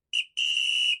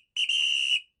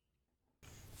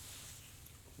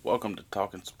Welcome to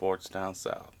Talking Sports Down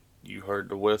South. You heard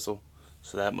the whistle,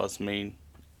 so that must mean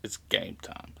it's game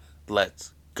time.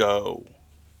 Let's go.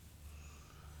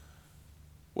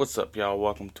 What's up, y'all?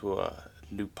 Welcome to a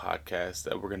new podcast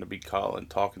that we're going to be calling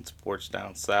Talking Sports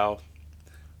Down South.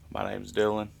 My name's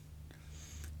Dylan.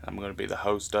 I'm going to be the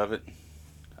host of it.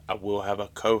 I will have a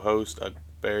co host, a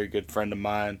very good friend of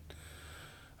mine,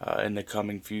 in the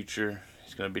coming future.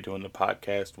 He's going to be doing the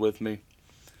podcast with me.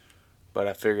 But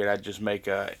I figured I'd just make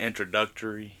an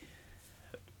introductory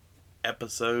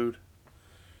episode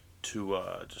to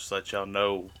just let y'all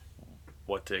know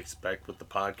what to expect with the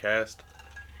podcast.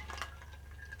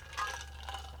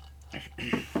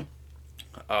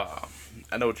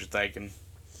 I know what you're thinking.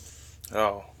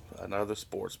 Oh, another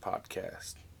sports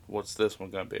podcast. What's this one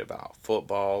going to be about?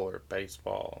 Football or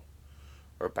baseball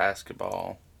or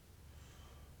basketball?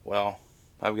 Well,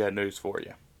 I've got news for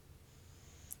you.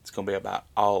 It's going to be about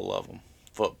all of them.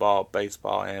 Football,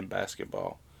 baseball, and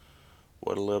basketball.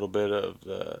 With a little bit of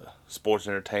the sports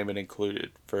entertainment included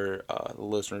for the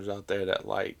listeners out there that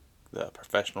like the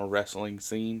professional wrestling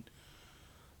scene,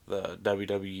 the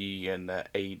WWE and the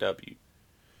AEW.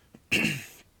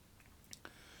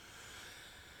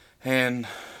 And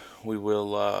we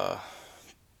will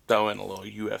throw in a little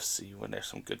UFC when there's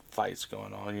some good fights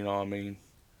going on, you know what I mean?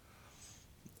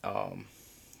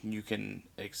 You can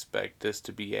expect this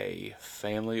to be a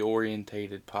family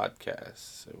orientated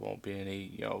podcast. It won't be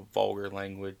any, vulgar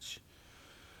language,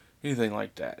 anything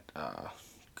like that.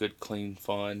 Good, clean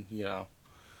fun,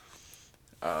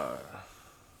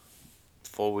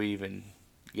 Before we even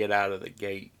get out of the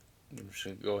gate, I'm just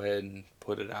going to go ahead and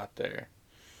put it out there.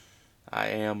 I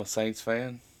am a Saints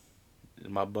fan.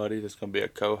 My buddy that's going to be a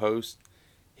co-host,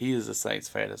 he is a Saints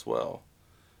fan as well.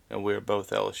 And we're both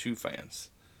LSU fans.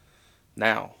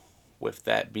 Now, with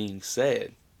that being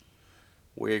said,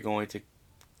 we're going to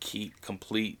keep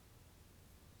complete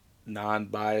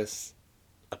non-biased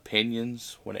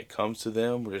opinions when it comes to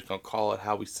them. We're just going to call it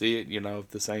how we see it. If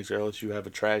the Saints or LSU have a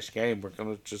trash game, we're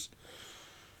going to just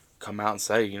come out and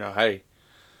say, hey,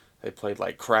 they played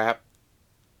like crap.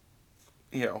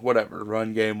 Whatever.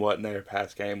 Run game wasn't there.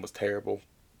 Pass game was terrible.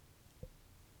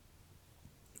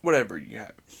 Whatever you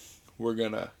have. We're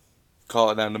going to call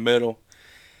it down the middle.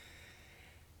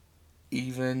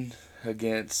 Even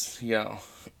against, the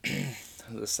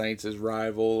Saints'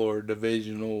 rival or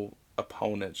divisional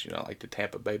opponents, like the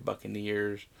Tampa Bay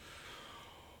Buccaneers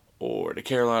or the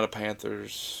Carolina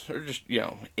Panthers or just,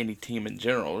 any team in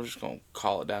general. We're just going to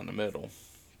call it down the middle.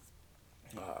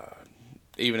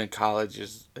 Even in college,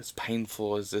 as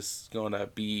painful as this is going to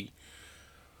be,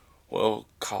 we'll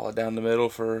call it down the middle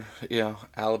for,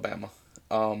 Alabama.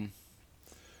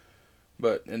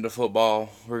 But into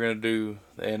football, we're going to do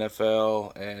the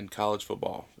NFL and college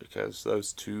football because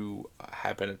those two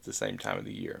happen at the same time of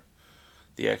the year.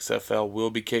 The XFL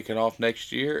will be kicking off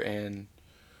next year, and,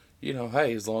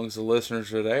 hey, as long as the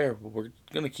listeners are there, we're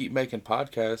going to keep making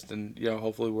podcasts, and,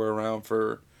 hopefully we're around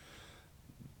for,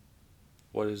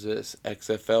 what is this,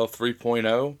 XFL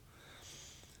 3.0.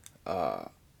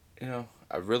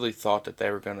 I really thought that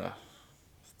they were going to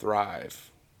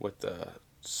thrive with the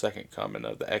second coming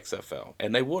of the XFL,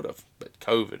 and they would have, but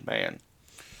COVID, man.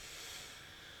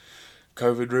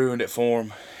 COVID ruined it for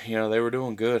them. They were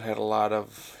doing good, had a lot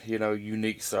of,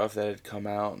 unique stuff that had come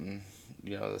out, and,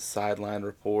 the sideline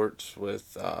reports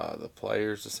with the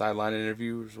players, the sideline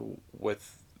interviews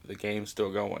with the game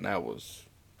still going. That was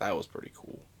pretty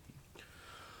cool.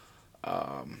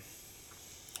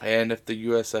 And if the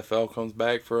USFL comes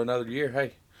back for another year,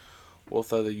 hey, we'll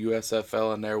throw the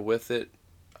USFL in there with it.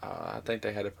 I think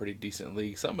they had a pretty decent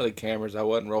league. Some of the cameras I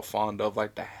wasn't real fond of,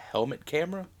 like the helmet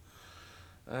camera.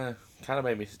 Kind of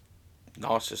made me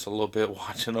nauseous a little bit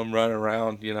watching them run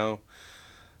around, I don't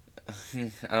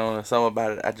know, something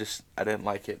about it, I didn't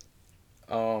like it.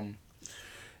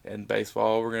 In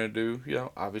baseball, we're going to do,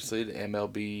 obviously the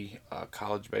MLB,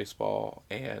 college baseball,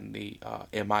 and the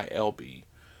MILB.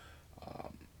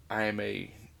 I am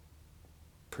a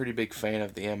pretty big fan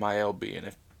of the MILB, and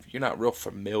if you're not real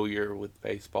familiar with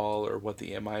baseball or what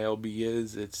the MILB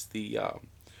is, it's the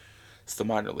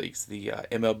minor leagues, the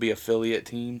MLB affiliate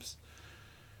teams.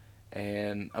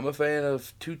 And I'm a fan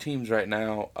of two teams right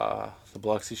now. The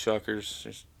Biloxi Shuckers,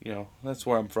 just, that's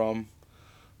where I'm from,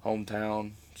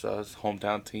 hometown, so it's a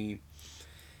hometown team.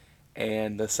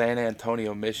 And the San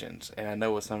Antonio Missions. And I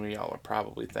know what some of y'all are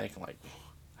probably thinking, like,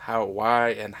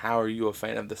 why, and how are you a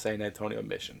fan of the San Antonio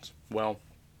Missions? Well,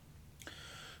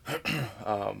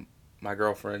 my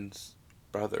girlfriend's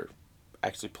brother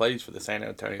actually plays for the San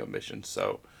Antonio Missions,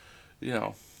 so you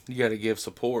got to give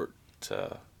support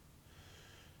to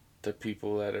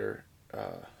people that are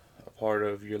a part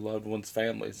of your loved ones'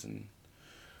 families, and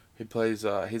he plays.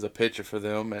 He's a pitcher for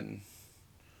them, and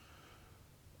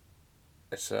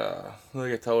it's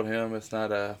like I told him, it's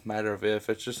not a matter of if,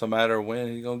 it's just a matter of when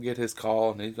he's gonna get his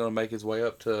call, and he's gonna make his way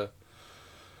up to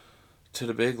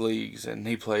the big leagues, and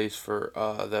he plays for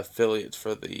the affiliates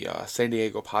for the San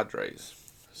Diego Padres.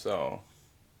 So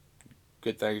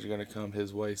good things are gonna come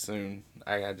his way soon.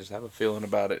 I just have a feeling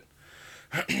about it.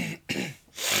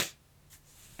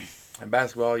 And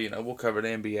basketball, we'll cover the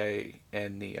NBA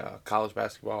and the college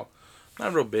basketball.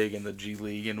 Not real big in the G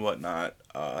League and whatnot.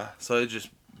 So it just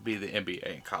be the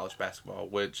NBA and college basketball,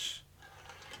 which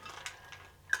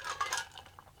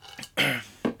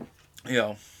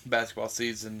basketball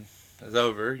season is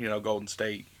over. Golden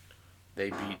State,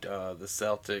 they beat the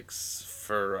Celtics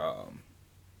for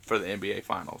the NBA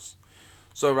Finals.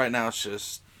 So right now it's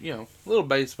just a little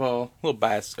baseball, a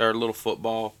little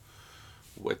football,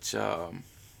 which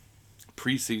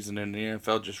preseason in the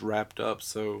NFL just wrapped up.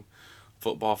 So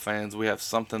football fans, we have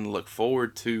something to look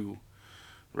forward to.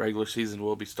 Regular season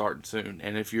will be starting soon,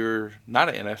 and if you're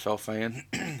not an NFL fan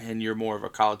and you're more of a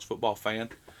college football fan,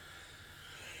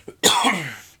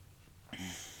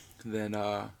 then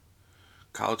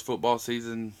college football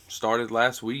season started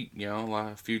last week.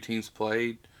 A few teams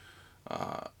played.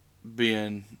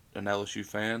 Being an LSU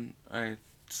fan, I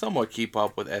somewhat keep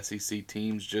up with SEC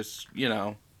teams, just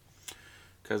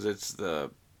because it's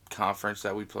the conference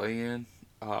that we play in.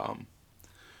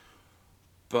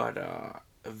 But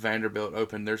Vanderbilt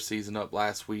opened their season up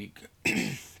last week,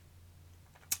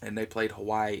 and they played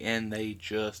Hawaii, and they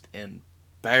just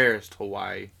embarrassed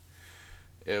Hawaii.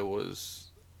 It was,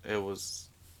 I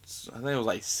think it was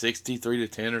like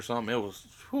 63-10 or something. It was,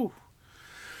 whew.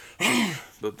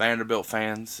 But Vanderbilt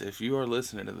fans, if you are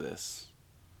listening to this,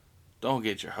 don't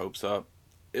get your hopes up.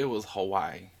 It was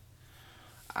Hawaii.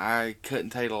 I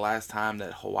couldn't tell you the last time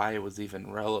that Hawaii was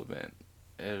even relevant.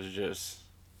 It was just.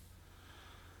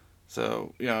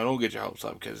 So, don't get your hopes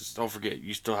up, because don't forget,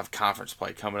 you still have conference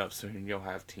play coming up soon. You'll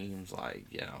have teams like,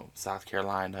 South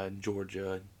Carolina and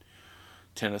Georgia and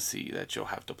Tennessee that you'll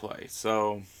have to play.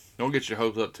 So, don't get your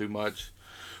hopes up too much.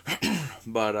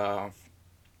 But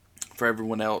for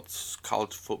everyone else,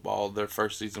 college football, their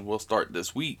first season will start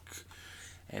this week.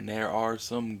 And there are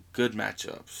some good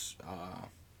matchups.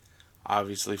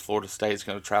 Obviously, Florida State is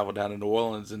going to travel down to New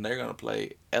Orleans, and they're going to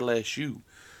play LSU.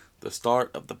 The start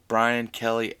of the Brian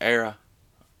Kelly era.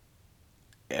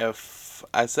 If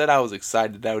I said I was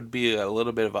excited, that would be a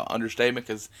little bit of an understatement,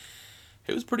 because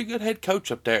he was a pretty good head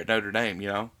coach up there at Notre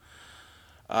Dame,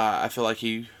 I feel like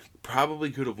he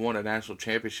probably could have won a national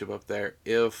championship up there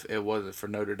if it wasn't for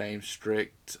Notre Dame's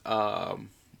strict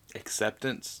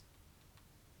acceptance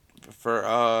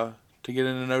for to get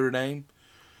into Notre Dame.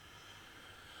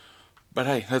 But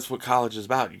hey, that's what college is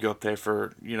about. You go up there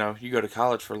for, you go to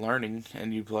college for learning,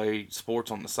 and you play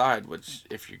sports on the side, which,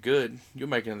 if you're good, you'll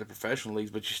make it in the professional leagues,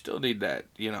 but you still need that,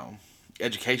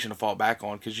 education to fall back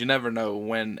on, because you never know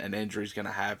when an injury is going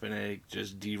to happen, and it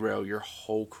just derail your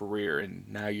whole career, and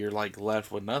now you're,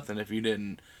 left with nothing if you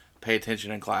didn't pay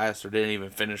attention in class or didn't even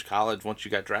finish college once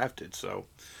you got drafted. So,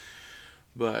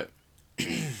 but,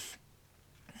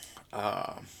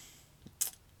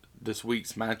 this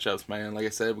week's matchups, man. Like I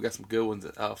said, we got some good ones.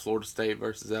 Florida State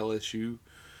versus LSU.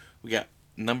 We got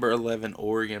number 11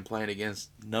 Oregon playing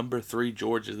against number 3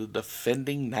 Georgia, the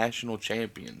defending national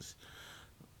champions.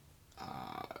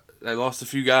 They lost a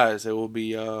few guys. It'll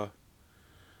be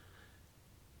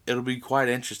quite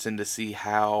interesting to see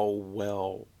how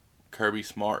well Kirby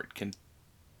Smart can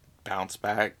bounce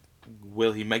back.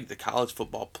 Will he make the college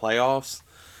football playoffs?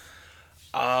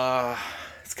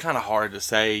 It's kind of hard to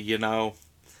say,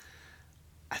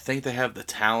 I think they have the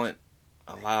talent.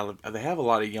 They have a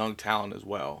lot of young talent as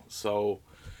well. So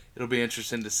it'll be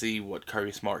interesting to see what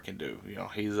Kirby Smart can do.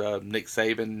 He's a Nick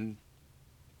Saban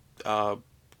taught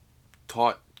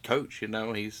coach. He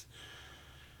learned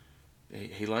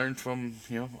from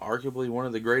arguably one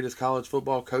of the greatest college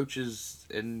football coaches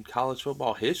in college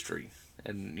football history,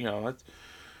 and that's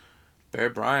Bear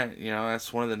Bryant.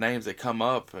 That's one of the names that come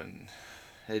up, and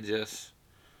it just.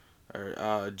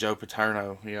 Or Joe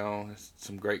Paterno,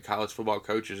 some great college football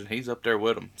coaches, and he's up there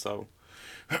with them. So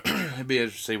it'd be interesting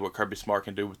to see what Kirby Smart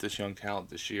can do with this young talent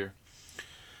this year.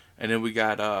 And then we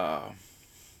got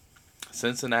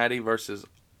Cincinnati versus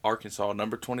Arkansas,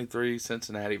 number 23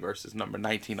 Cincinnati versus number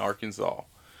 19 Arkansas.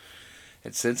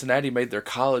 And Cincinnati made their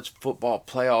college football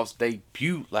playoffs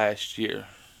debut last year,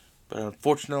 but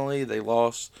unfortunately they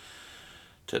lost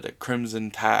to the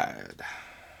Crimson Tide.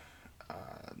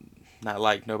 Not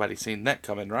like nobody seen that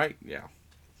coming, right? Yeah.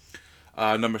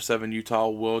 Number 7 Utah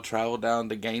will travel down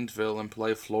to Gainesville and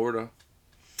play Florida.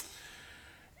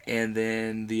 And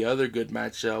then the other good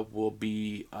matchup will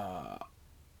be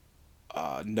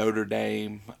Notre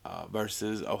Dame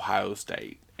versus Ohio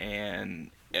State.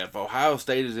 And if Ohio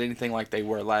State is anything like they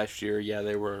were last year, yeah,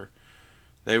 they were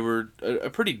a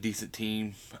pretty decent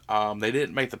team. They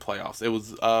didn't make the playoffs. It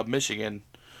was Michigan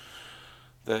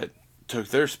that took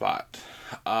their spot.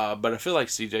 But I feel like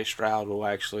C.J. Stroud will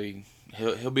actually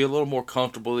he'll be a little more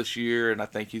comfortable this year, and I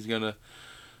think he's gonna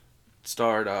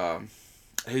start.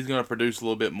 He's gonna produce a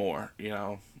little bit more.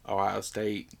 Ohio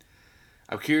State.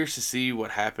 I'm curious to see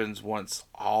what happens once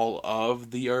all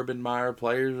of the Urban Meyer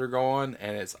players are gone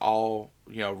and it's all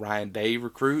Ryan Day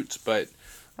recruits. But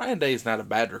Ryan Day is not a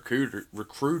bad recruiter.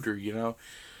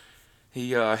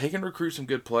 He can recruit some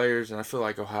good players, and I feel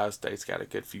like Ohio State's got a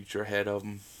good future ahead of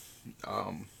them.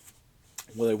 Um,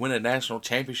 will they win a national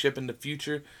championship in the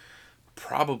future?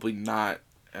 Probably not.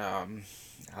 Um,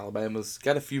 Alabama's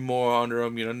got a few more under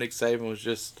them. Nick Saban was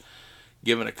just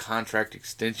given a contract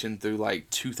extension through like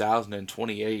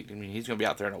 2028. I mean, he's going to be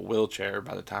out there in a wheelchair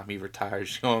by the time he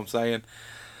retires. You know what I'm saying?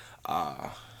 Uh,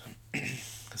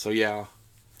 so, yeah.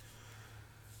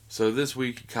 So, this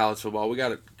week in college football, we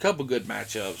got a couple good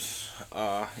matchups.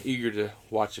 Eager to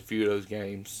watch a few of those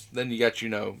games. Then you got,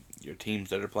 your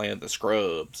teams that are playing the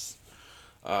scrubs.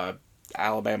 Uh,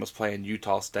 Alabama's playing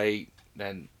Utah State.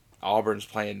 Then Auburn's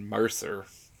playing Mercer.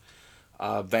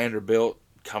 Vanderbilt,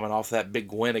 coming off that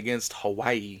big win against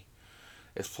Hawaii,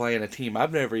 is playing a team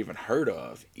I've never even heard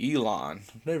of, Elon.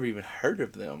 I've never even heard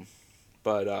of them.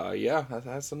 But yeah,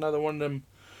 that's another one of them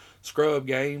scrub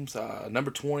games.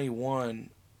 Number 21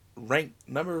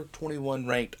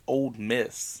 ranked Old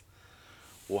Miss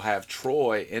will have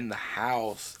Troy in the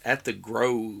house at the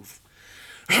Grove.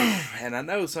 And I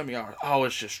know some of y'all are, oh,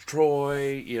 it's just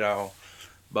Troy.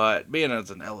 But being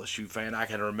as an LSU fan, I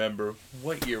can remember,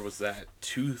 what year was that?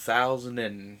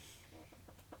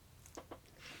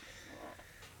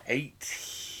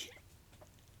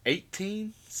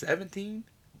 2018, 17?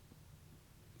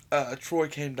 Troy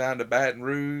came down to Baton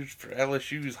Rouge for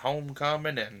LSU's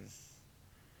homecoming, and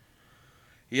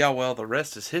yeah, well, the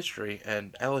rest is history,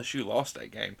 and LSU lost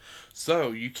that game.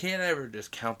 So you can't ever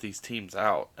just count these teams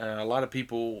out. And a lot of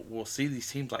people will see these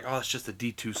teams like, oh, it's just a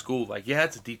D2 school. Like, yeah,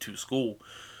 it's a D2 school.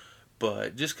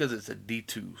 But just because it's a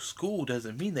D2 school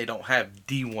doesn't mean they don't have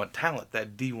D1 talent.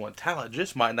 That D1 talent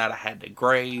just might not have had the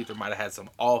grades or might have had some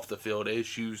off the field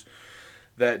issues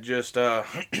that just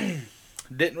didn't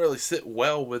really sit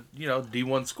well with,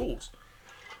 D1 schools.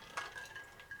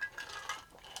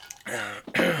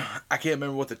 I can't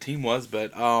remember what the team was,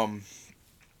 but Alabama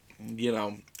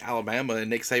in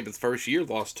Nick Saban's first year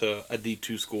lost to a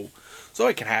D2 school. So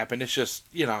it can happen. It's just,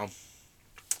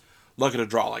 luck of the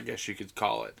draw, I guess you could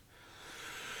call it.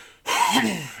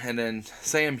 And then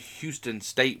Sam Houston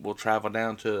State will travel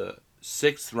down to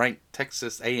 6th ranked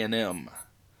Texas A&M.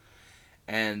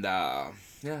 And yeah,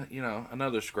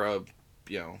 another scrub,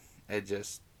 it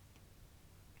just,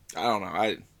 I don't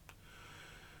know.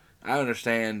 I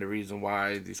understand the reason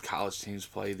why these college teams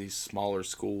play these smaller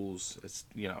schools. It's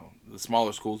the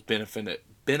smaller schools benefit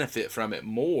from it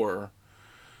more.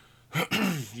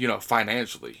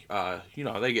 Financially.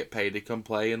 They get paid to come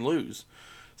play and lose.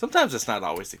 Sometimes it's not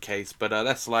always the case, but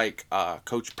that's like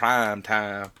Coach Prime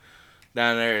Time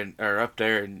down there or up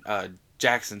there in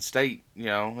Jackson State. He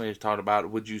talked about,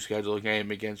 would you schedule a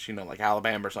game against like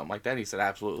Alabama or something like that. He said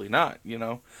absolutely not.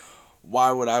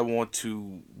 Why would I want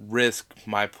to risk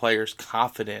my players'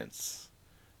 confidence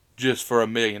just for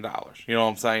 $1 million? You know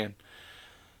what I'm saying?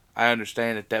 I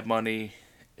understand that money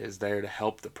is there to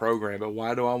help the program, but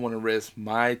why do I want to risk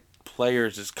my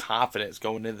players' confidence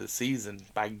going into the season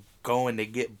by going to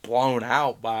get blown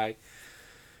out by,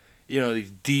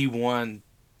 these D1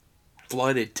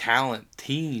 flooded talent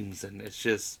teams? And it's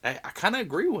just, I kind of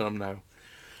agree with them though.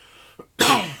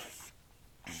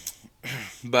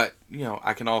 But,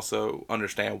 I can also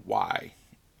understand why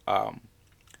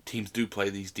teams do play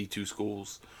these D2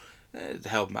 schools to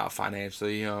help them out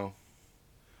financially.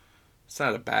 It's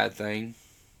not a bad thing.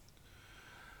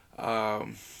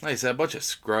 Like I said, a bunch of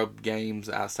scrub games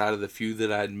outside of the few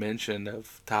that I'd mentioned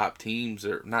of top teams,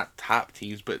 or not top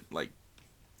teams, but like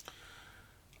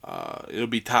it'll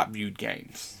be top viewed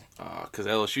games. Because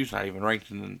LSU's not even ranked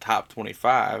in the top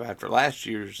 25 after last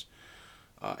year's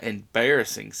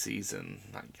embarrassing season.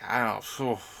 I'm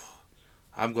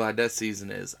glad that season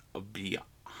is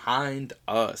behind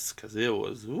us, because it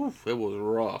was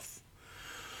rough.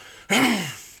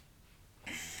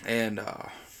 And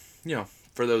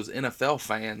for those NFL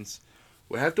fans,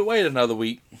 we have to wait another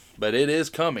week, but it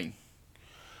is coming.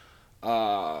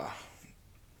 The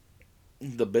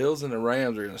Bills and the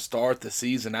Rams are going to start the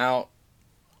season out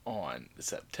on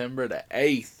September the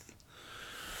 8th,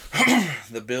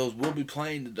 the Bills will be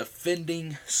playing the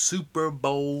defending Super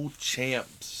Bowl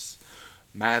champs,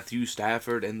 Matthew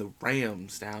Stafford and the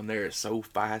Rams, down there at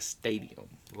SoFi Stadium.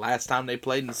 Last time they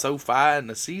played in SoFi in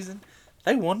the season,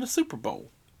 they won the Super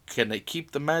Bowl. Can they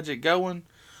keep the magic going?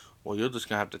 Well, you're just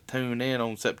going to have to tune in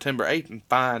on September 8th and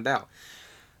find out.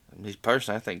 Me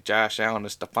personally, I think Josh Allen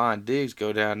and Stephon Diggs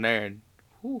go down there and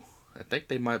whew, I think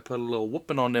they might put a little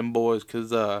whooping on them boys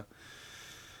because I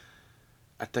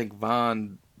think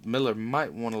Von Miller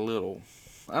might want a little.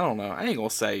 I don't know. I ain't gonna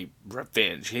say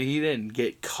revenge. He didn't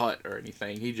get cut or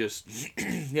anything. He just,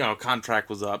 contract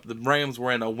was up. The Rams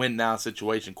were in a win now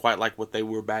situation, quite like what they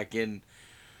were back in.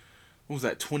 What was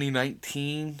that?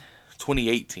 2019,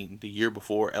 2018, the year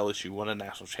before LSU won a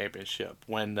national championship.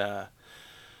 When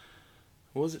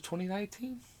was it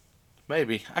 2019?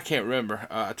 Maybe. I can't remember.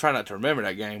 I try not to remember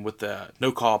that game with the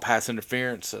no-call pass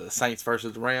interference, Saints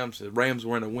versus the Rams. The Rams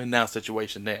were in a win-now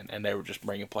situation then, and they were just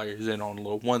bringing players in on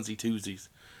little onesie-twosies.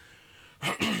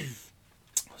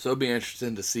 So it'll be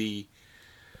interesting to see,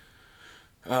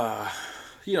 how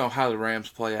the Rams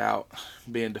play out,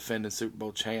 being defending Super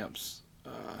Bowl champs.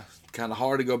 Kind of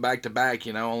hard to go back-to-back,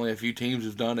 only a few teams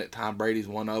have done it. Tom Brady's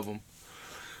one of them.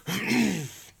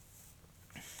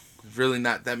 Really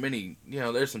not that many.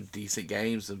 There's some decent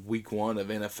games in week 1 of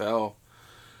NFL.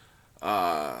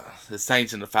 The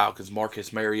Saints and the Falcons.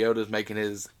 Marcus Mariota is making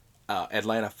his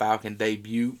Atlanta Falcon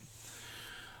debut.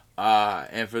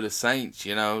 And for the Saints,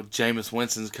 Jameis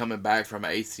Winston's coming back from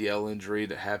an ACL injury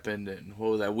that happened in,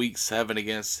 week 7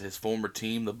 against his former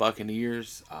team, the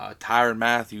Buccaneers. Tyrann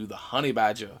Mathieu, the Honey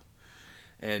Badger,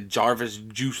 and Jarvis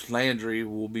Juice Landry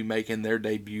will be making their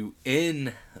debut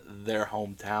in their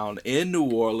hometown in New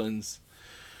Orleans.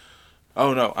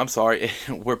 Oh, no, I'm sorry.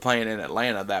 We're playing in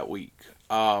Atlanta that week.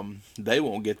 They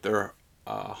won't get their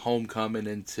homecoming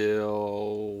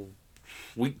until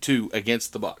week 2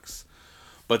 against the Bucs.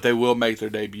 But they will make their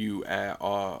debut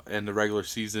in the regular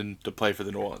season to play for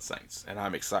the New Orleans Saints. And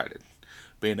I'm excited.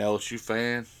 Being an LSU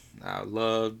fan, I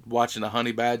love watching the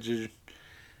Honey Badger.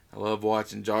 I love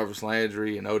watching Jarvis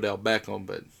Landry and Odell Beckham,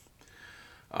 but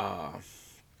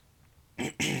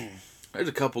there's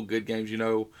a couple good games.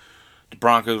 The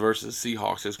Broncos versus the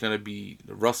Seahawks. There's going to be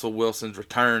Russell Wilson's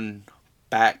return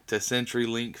back to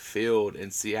CenturyLink Field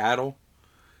in Seattle.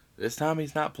 This time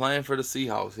he's not playing for the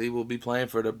Seahawks. He will be playing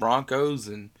for the Broncos,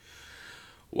 and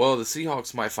the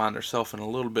Seahawks might find themselves in a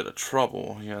little bit of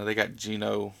trouble. They got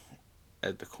Geno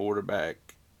at the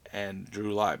quarterback and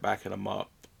Drew Lock backing them up.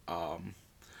 I'll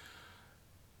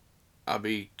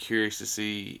be curious to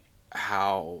see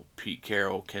how Pete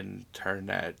Carroll can turn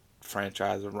that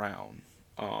franchise around.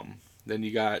 Then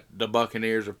you got the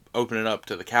Buccaneers opening up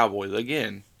to the Cowboys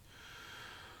again.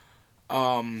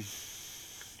 The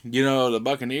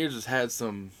Buccaneers has had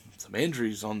some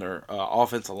injuries on their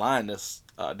offensive line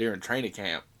during training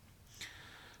camp.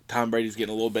 Tom Brady's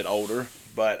getting a little bit older,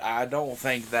 but I don't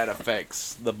think that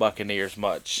affects the Buccaneers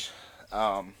much.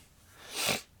 Tom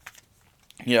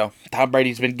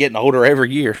Brady's been getting older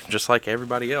every year, just like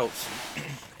everybody else.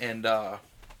 And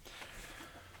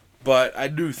but I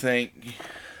do think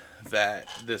that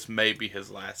this may be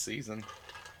his last season.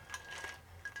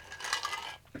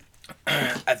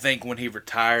 I think when he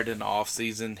retired in the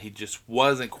offseason, he just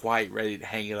wasn't quite ready to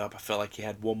hang it up. I felt like he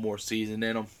had one more season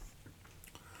in him.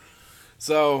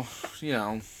 So,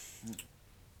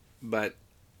 but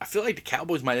I feel like the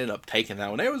Cowboys might end up taking that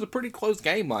one. It was a pretty close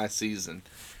game last season.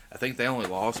 I think they only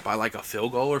lost by like a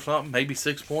field goal or something, maybe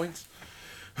 6 points.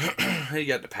 You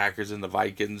got the Packers and the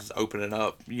Vikings opening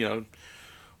up,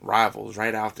 rivals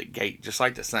right out the gate, just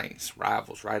like the Saints.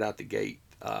 Rivals right out the gate.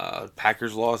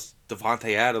 Packers lost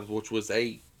Davante Adams, which was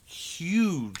a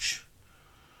huge,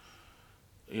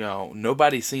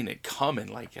 nobody's seen it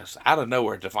coming. Like, out of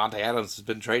nowhere, Davante Adams has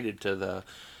been traded to the,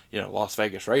 Las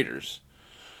Vegas Raiders.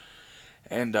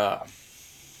 And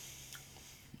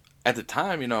at the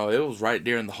time, it was right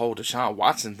during the whole Deshaun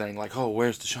Watson thing. Like, oh,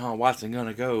 where's Deshaun Watson going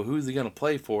to go? Who's he going to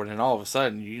play for? And then all of a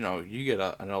sudden, you get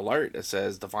an alert that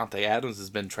says Davante Adams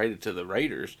has been traded to the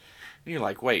Raiders. And you're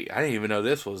like, wait, I didn't even know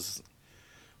this was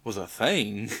a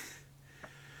thing.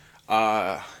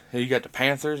 You got the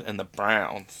Panthers and the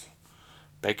Browns.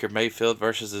 Baker Mayfield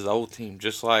versus his old team.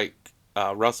 Just like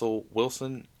Russell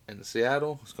Wilson in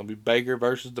Seattle, it's going to be Baker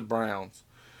versus the Browns.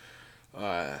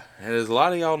 And as a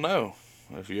lot of y'all know,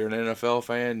 if you're an NFL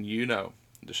fan,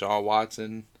 Deshaun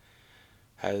Watson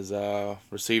has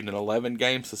received an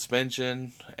 11-game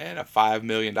suspension and a $5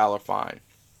 million fine.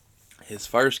 His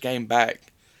first game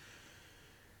back,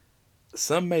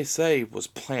 some may say, was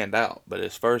planned out, but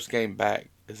his first game back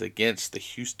is against the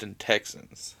Houston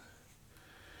Texans.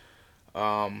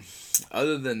 Um,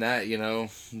 Other than that,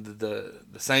 the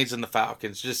Saints and the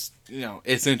Falcons, just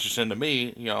it's interesting to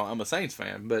me. I'm a Saints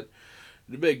fan, but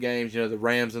the big games, the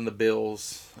Rams and the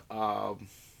Bills,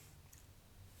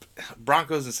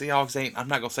 Broncos and Seahawks ain't. I'm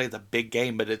not gonna say it's a big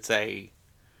game, but it's an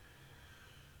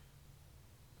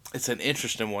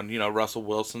interesting one. Russell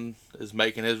Wilson is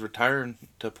making his return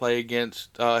to play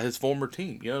against his former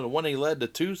team. The one he led to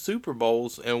two Super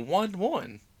Bowls and won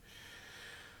one.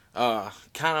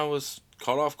 Kind of was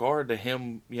caught off guard to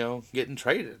him, getting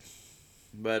traded.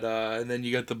 But and then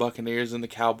you got the Buccaneers and the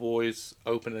Cowboys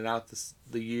opening out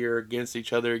the year against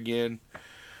each other again.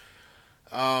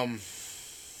 Um,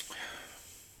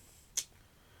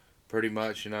 Pretty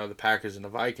much, the Packers and the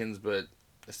Vikings, but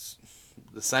it's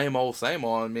the same old, same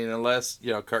old. I mean, unless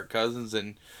Kirk Cousins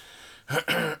and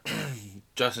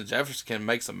Justin Jefferson can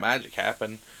make some magic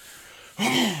happen,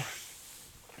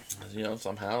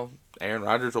 somehow Aaron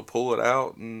Rodgers will pull it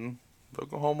out and they'll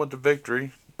go home with the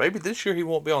victory. Maybe this year he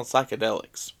won't be on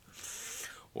psychedelics.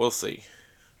 We'll see.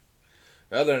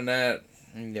 Other than that,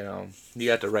 you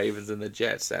got the Ravens and the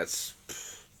Jets. That's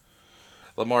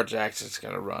Lamar Jackson's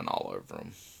gonna run all over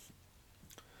them.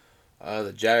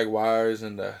 The Jaguars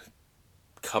and the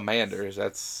Commanders.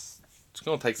 It's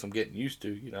gonna take some getting used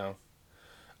to.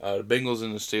 The Bengals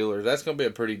and the Steelers. That's gonna be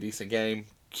a pretty decent game.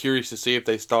 Curious to see if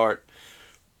they start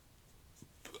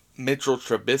Mitchell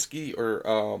Trubisky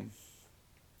or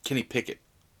Kenny Pickett.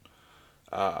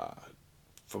 Uh,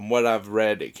 from what I've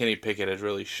read, Kenny Pickett has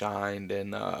really shined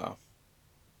in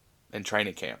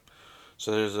training camp.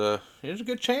 So there's a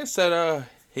good chance that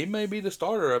he may be the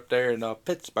starter up there in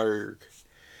Pittsburgh.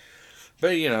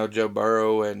 But Joe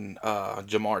Burrow and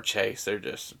Jamar Chase, they're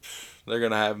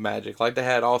gonna have magic like they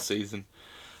had all season.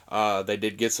 They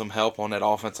did get some help on that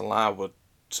offensive line with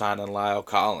signing Lyle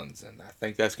Collins, and I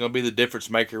think that's gonna be the difference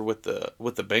maker with the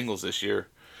Bengals this year,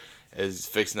 is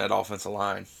fixing that offensive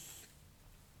line.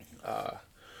 Uh,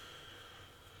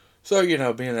 so being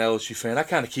an LSU fan, I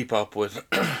kind of keep up with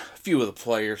a few of the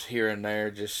players here and there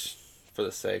just for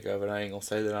the sake of it. I ain't gonna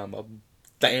say that I'm a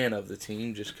fan of the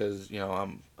team just because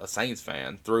I'm a Saints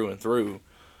fan through and through.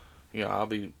 I'll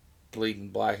be bleeding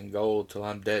black and gold till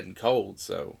I'm dead and cold.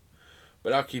 So,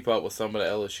 but I'll keep up with some of the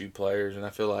LSU players, and I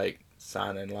feel like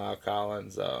signing Lyle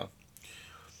Collins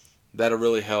that'll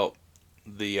really help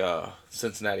the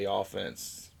Cincinnati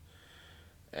offense.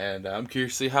 And I'm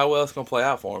curious to see how well it's gonna play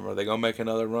out for them. Are they gonna make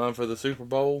another run for the Super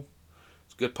Bowl?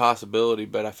 It's a good possibility,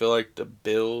 but I feel like the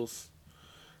Bills.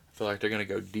 I feel like they're gonna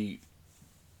go deep.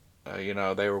 They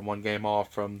were one game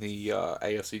off from the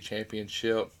AFC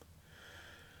Championship.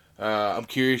 I'm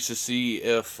curious to see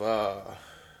if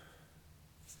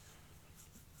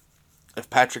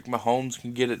Patrick Mahomes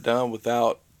can get it done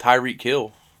without Tyreek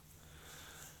Hill.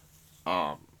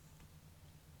 Um,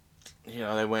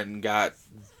 they went and got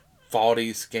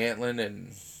Valdez Scantlin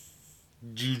and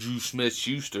Juju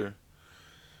Smith-Schuster.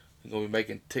 He's gonna be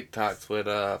making TikToks with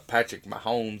Patrick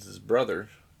Mahomes' brother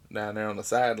down there on the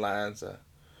sidelines.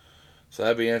 So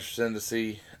that'd be interesting to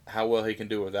see how well he can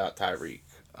do without Tyreek.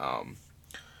 Um,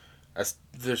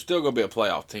 they're still going to be a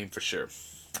playoff team for sure.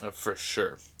 For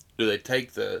sure. Do they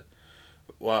take the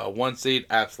one seed?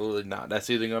 Absolutely not. That's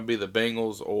either going to be the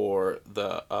Bengals or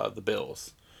the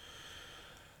Bills.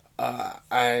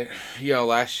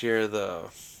 Last year the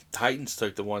Titans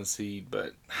took the one seed,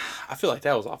 but I feel like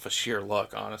that was off of sheer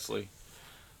luck, honestly.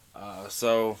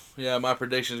 So yeah, my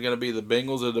prediction is going to be the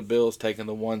Bengals or the Bills taking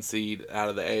the one seed out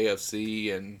of the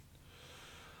AFC, and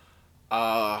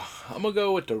I'm gonna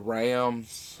go with the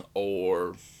Rams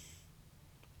or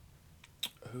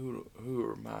who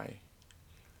are my?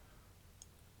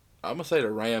 I'm gonna say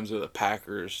the Rams or the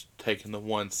Packers taking the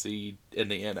one seed in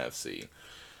the NFC.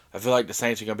 I feel like the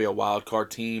Saints are gonna be a wild card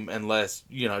team unless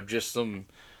just some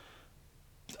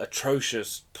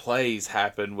atrocious plays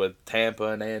happen with Tampa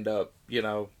and they end up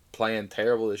playing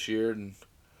terrible this year, and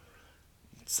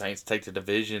Saints take the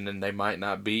division and they might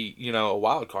not be a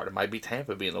wild card. It might be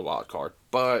Tampa being the wild card,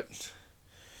 but his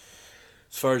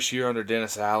first year under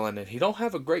Dennis Allen, and he don't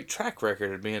have a great track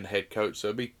record of being the head coach. So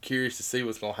I'd be curious to see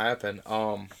what's gonna happen.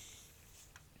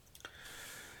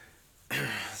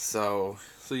 So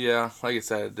yeah, like I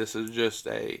said, this is just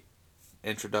a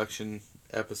introduction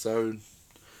episode.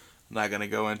 I'm not gonna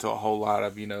go into a whole lot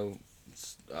of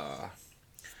uh,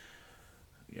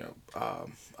 you know,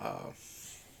 um, uh,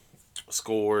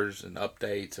 scores and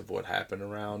updates of what happened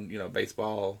around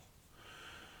baseball.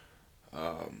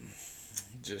 Um,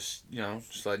 just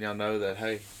letting y'all know that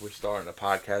hey, we're starting a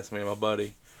podcast. Me and my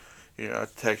buddy. I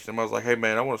texted him. I was like, "Hey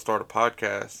man, I want to start a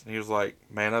podcast." And he was like,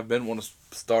 "Man, I've been wanting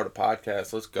to start a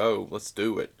podcast. Let's go. Let's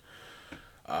do it."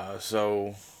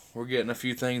 So we're getting a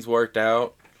few things worked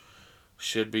out.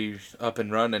 Should be up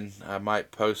and running. I might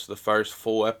post the first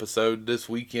full episode this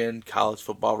weekend. College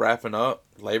football wrapping up.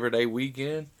 Labor Day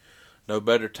weekend. No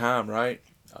better time, right?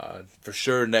 For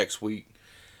sure next week.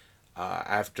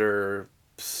 After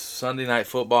Sunday night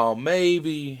football,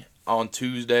 maybe on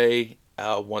Tuesday,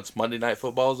 once Monday night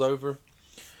football is over.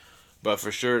 But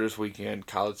for sure this weekend,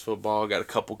 college football. Got a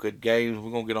couple good games.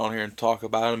 We're going to get on here and talk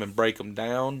about them and break them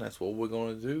down. That's what we're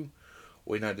going to do.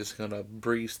 We're not just going to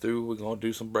breeze through. We're going to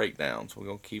do some breakdowns. We're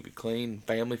going to keep it clean,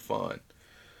 family fun.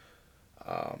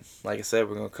 Like I said,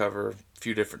 we're going to cover a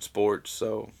few different sports.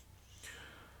 So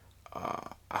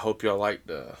I hope y'all like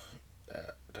the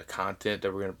content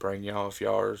that we're going to bring y'all if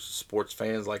y'all are sports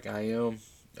fans like I am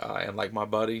and like my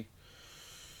buddy.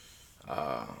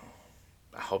 I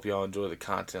hope y'all enjoy the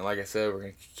content. Like I said, we're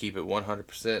going to keep it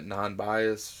 100%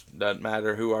 non-biased. Doesn't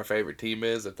matter who our favorite team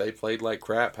is. If they played like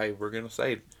crap, hey, we're going to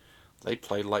say they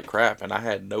played like crap. And I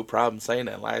had no problem saying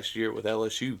that last year with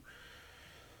LSU.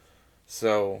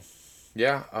 So,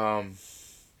 yeah, I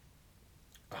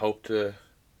hope to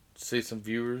see some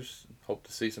viewers. Hope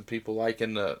to see some people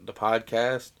liking the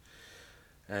podcast.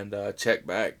 And check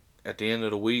back at the end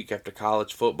of the week after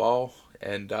college football.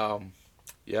 And,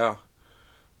 yeah,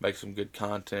 make some good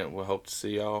content. We'll hope to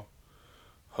see y'all.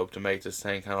 Hope to make this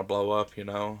thing kind of blow up,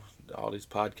 All these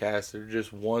podcasts, they're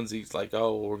just onesies like,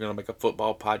 oh, we're going to make a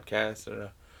football podcast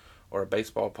or a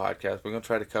baseball podcast. We're going to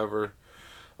try to cover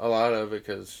a lot of it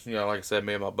because, like I said,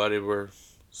 me and my buddy were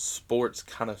sports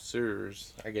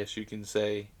connoisseurs, I guess you can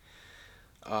say.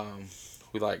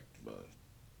 We like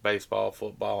baseball,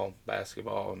 football,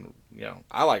 basketball, and,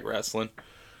 I like wrestling.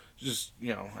 Just,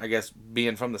 I guess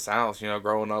being from the South,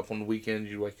 growing up on the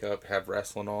weekends, you wake up, have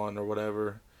wrestling on or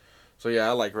whatever. So, yeah,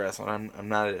 I like wrestling. I'm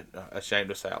not ashamed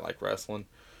to say I like wrestling.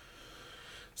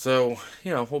 So,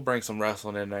 we'll bring some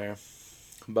wrestling in there.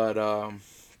 But,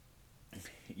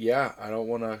 yeah, I don't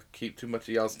want to keep too much of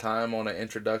y'all's time on an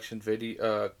introduction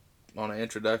video, on an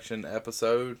introduction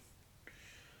episode.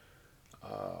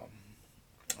 I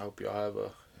hope y'all have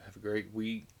a great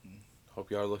week. Hope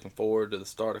y'all are looking forward to the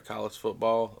start of college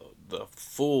football, the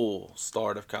full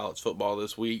start of college football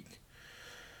this week.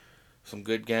 Some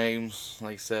good games,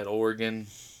 like I said, Oregon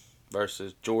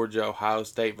versus Georgia, Ohio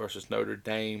State versus Notre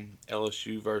Dame,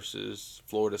 LSU versus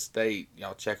Florida State.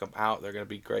 Y'all check them out. They're going to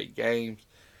be great games.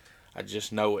 I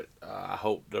just know it. I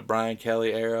hope the Brian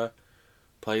Kelly era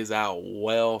plays out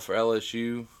well for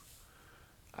LSU.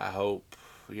 I hope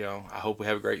we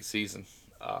have a great season.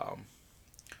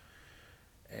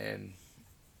 And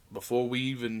before we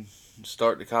even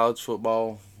start the college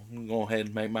football, I'm going to go ahead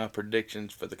and make my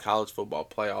predictions for the college football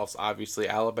playoffs. Obviously,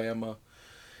 Alabama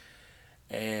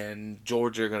and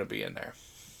Georgia are going to be in there.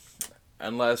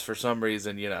 Unless for some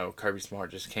reason, Kirby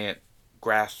Smart just can't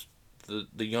grasp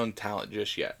the young talent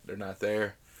just yet. They're not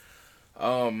there.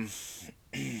 I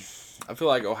feel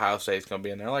like Ohio State's going to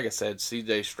be in there. Like I said,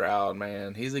 C.J. Stroud,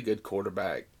 man, he's a good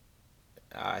quarterback.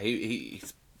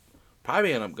 He's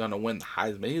probably going to win the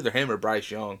Heisman. Either him or Bryce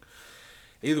Young.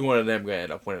 Either one of them going to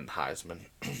end up winning the Heisman.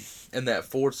 In that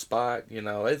fourth spot,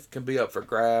 it can be up for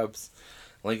grabs.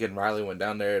 Lincoln Riley went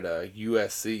down there to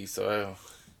USC, so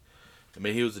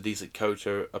he was a decent coach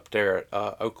up there at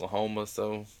Oklahoma,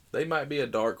 so they might be a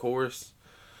dark horse.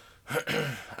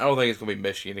 I don't think it's going to be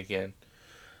Michigan again.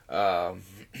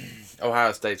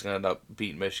 Ohio State's going to end up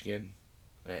beating Michigan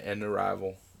and their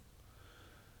rival.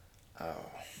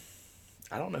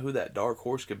 I don't know who that dark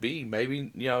horse could be.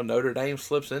 Maybe, Notre Dame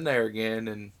slips in there again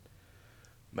and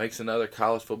makes another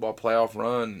college football playoff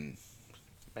run.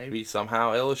 Maybe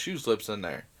somehow LSU slips in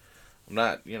there. I'm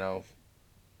not,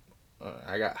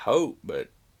 I got hope, but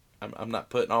I'm not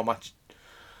putting all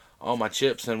my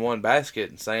chips in one basket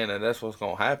and saying that that's what's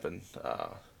going to happen.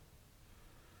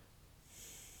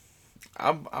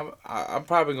 I'm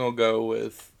probably going to go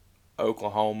with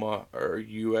Oklahoma or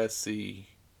USC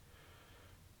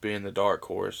being the dark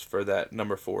horse for that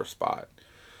number 4 spot.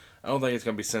 I don't think it's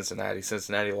going to be Cincinnati.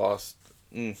 Cincinnati lost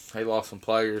some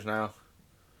players now.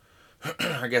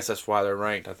 I guess that's why they're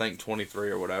ranked, I think,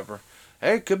 23 or whatever.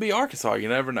 Hey, it could be Arkansas. You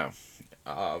never know.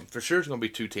 For sure it's going to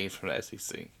be 2 teams from the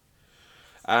SEC.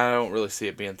 I don't really see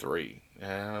it being 3.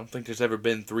 I don't think there's ever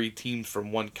been 3 teams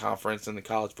from one conference in the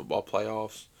college football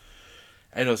playoffs.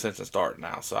 Ain't no sense in starting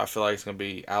now. So I feel like it's going to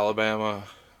be Alabama,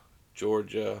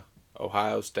 Georgia,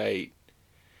 Ohio State,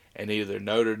 and either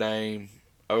Notre Dame,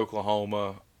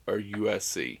 Oklahoma, or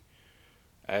USC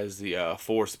as the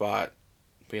 4 spot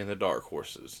being the dark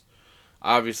horses.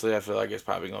 Obviously, I feel like it's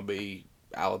probably going to be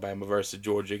Alabama versus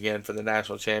Georgia again for the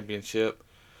national championship.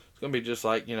 It's going to be just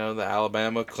like, the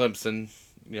Alabama-Clemson,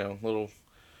 little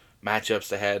matchups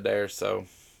they had there. So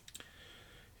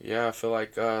Yeah, I feel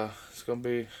like it's gonna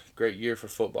be a great year for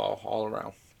football all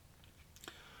around.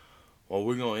 Well,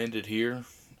 we're gonna end it here.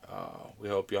 We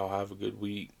hope y'all have a good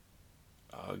week.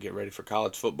 Get ready for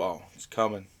college football. It's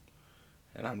coming,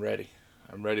 and I'm ready.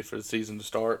 I'm ready for the season to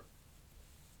start.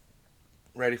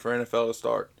 Ready for NFL to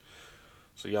start.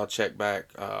 So y'all check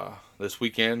back this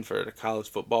weekend for the college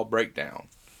football breakdown.